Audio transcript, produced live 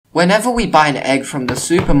Whenever we buy an egg from the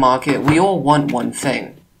supermarket, we all want one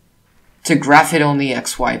thing: to graph it on the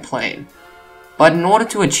XY plane. But in order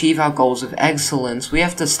to achieve our goals of excellence, we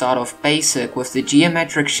have to start off basic with the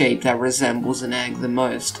geometric shape that resembles an egg the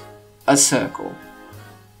most: a circle.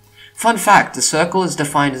 Fun fact, a circle is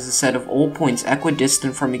defined as a set of all points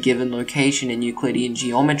equidistant from a given location in Euclidean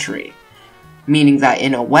geometry, meaning that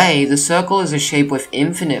in a way, the circle is a shape with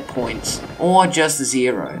infinite points, or just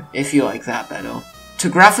zero, if you like that better. To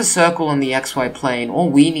graph a circle on the xy plane, all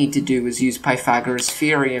we need to do is use Pythagoras'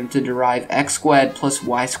 theorem to derive x squared plus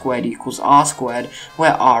y squared equals r squared,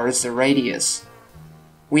 where r is the radius.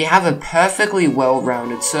 We have a perfectly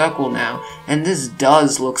well-rounded circle now, and this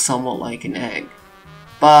does look somewhat like an egg.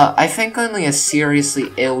 But I think only a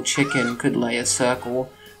seriously ill chicken could lay a circle.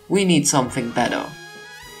 We need something better.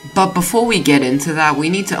 But before we get into that, we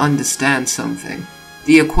need to understand something.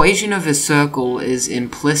 The equation of a circle is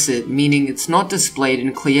implicit, meaning it's not displayed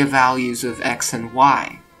in clear values of x and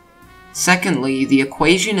y. Secondly, the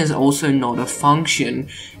equation is also not a function,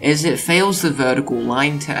 as it fails the vertical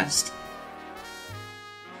line test.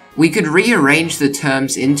 We could rearrange the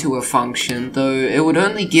terms into a function, though it would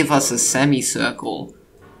only give us a semicircle.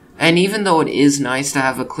 And even though it is nice to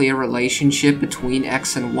have a clear relationship between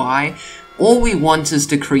x and y, all we want is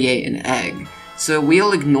to create an egg, so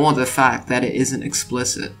we'll ignore the fact that it isn't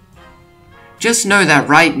explicit. Just know that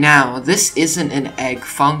right now, this isn't an egg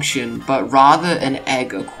function, but rather an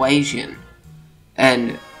egg equation.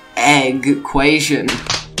 An egg equation.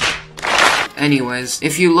 Anyways,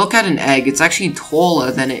 if you look at an egg, it's actually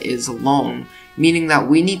taller than it is long, meaning that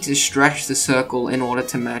we need to stretch the circle in order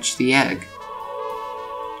to match the egg.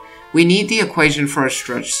 We need the equation for a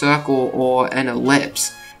stretched circle, or an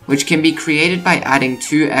ellipse, which can be created by adding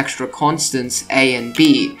two extra constants a and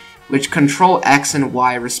b, which control x and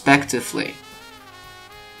y respectively.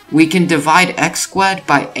 We can divide x squared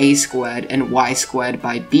by a squared and y squared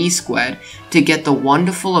by b squared to get the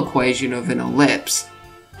wonderful equation of an ellipse.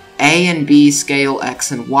 A and b scale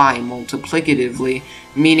x and y multiplicatively,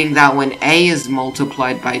 meaning that when a is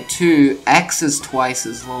multiplied by 2, x is twice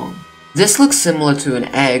as long. This looks similar to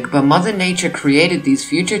an egg, but Mother Nature created these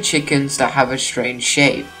future chickens that have a strange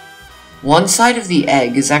shape. One side of the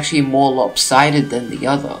egg is actually more lopsided than the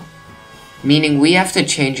other, meaning we have to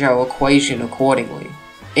change our equation accordingly.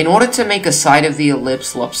 In order to make a side of the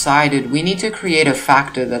ellipse lopsided, we need to create a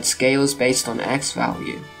factor that scales based on x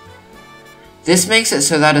value. This makes it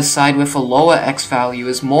so that a side with a lower x value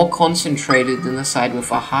is more concentrated than the side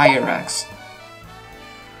with a higher x.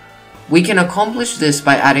 We can accomplish this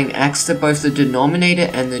by adding x to both the denominator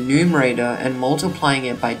and the numerator and multiplying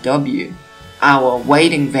it by w, our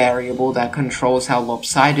weighting variable that controls how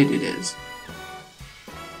lopsided it is.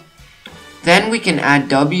 Then we can add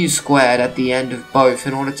w squared at the end of both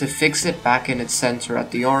in order to fix it back in its center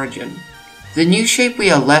at the origin. The new shape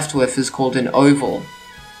we are left with is called an oval,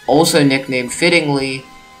 also nicknamed fittingly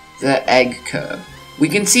the egg curve. We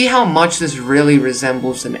can see how much this really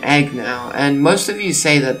resembles an egg now, and most of you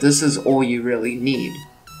say that this is all you really need.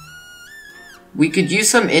 We could use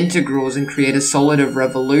some integrals and create a solid of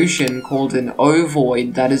revolution called an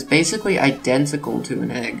ovoid that is basically identical to an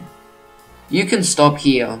egg. You can stop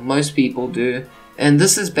here, most people do, and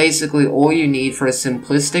this is basically all you need for a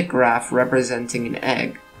simplistic graph representing an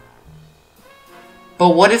egg.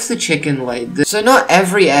 But what if the chicken laid this? So not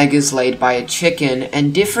every egg is laid by a chicken,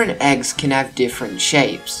 and different eggs can have different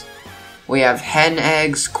shapes. We have hen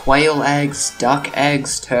eggs, quail eggs, duck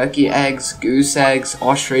eggs, turkey eggs, goose eggs,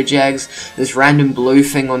 ostrich eggs, this random blue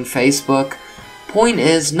thing on Facebook. Point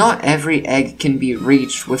is, not every egg can be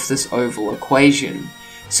reached with this oval equation,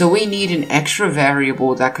 so we need an extra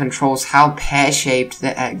variable that controls how pear-shaped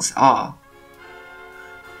the eggs are.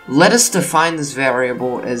 Let us define this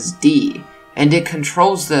variable as d, and it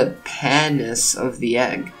controls the pearness of the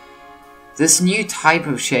egg. This new type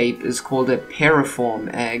of shape is called a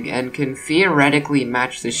Pyriform Egg and can theoretically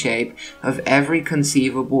match the shape of every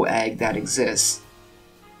conceivable egg that exists.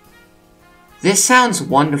 This sounds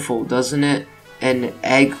wonderful, doesn't it? An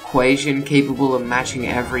egg equation capable of matching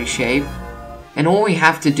every shape? And all we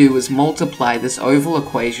have to do is multiply this oval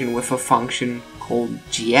equation with a function called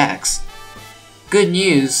gx. Good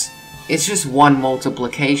news, it's just one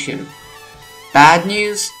multiplication. Bad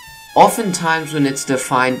news? Oftentimes when it's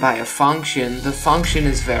defined by a function, the function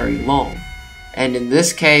is very long. And in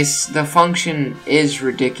this case, the function is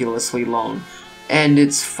ridiculously long, and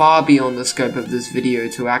it's far beyond the scope of this video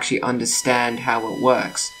to actually understand how it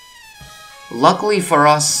works. Luckily for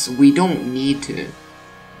us, we don't need to.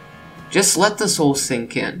 Just let this all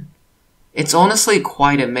sink in. It's honestly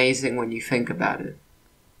quite amazing when you think about it.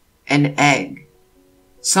 An egg.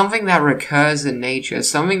 something that recurs in nature,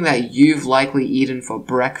 something that you've likely eaten for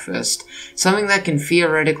breakfast, something that can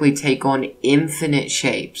theoretically take on infinite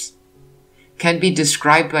shapes, can be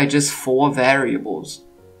described by just 4 variables: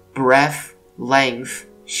 breadth, length,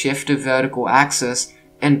 shift of vertical axis,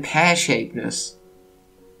 and pear-shapedness.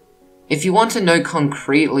 If you want to know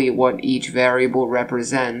concretely what each variable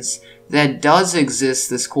represents, there does exist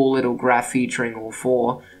this cool little graph featuring all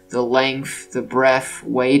 4, the length, the breadth,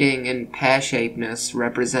 weighting, and pear-shapedness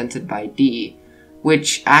represented by D,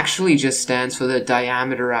 which actually just stands for the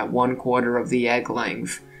diameter at 1/4 of the egg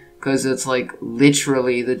length, because it's like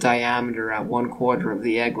literally the diameter at 1/4 of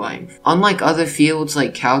the egg length. Unlike other fields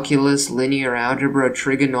like calculus, linear algebra, or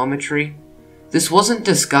trigonometry, this wasn't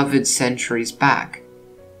discovered centuries back.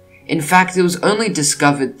 In fact, it was only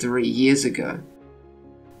discovered 3 years ago.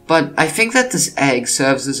 But I think that this egg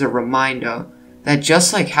serves as a reminder that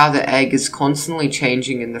just like how the egg is constantly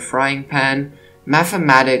changing in the frying pan,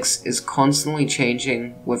 mathematics is constantly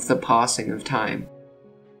changing with the passing of time.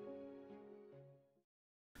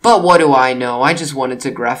 But what do I know? I just wanted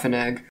to graph an egg.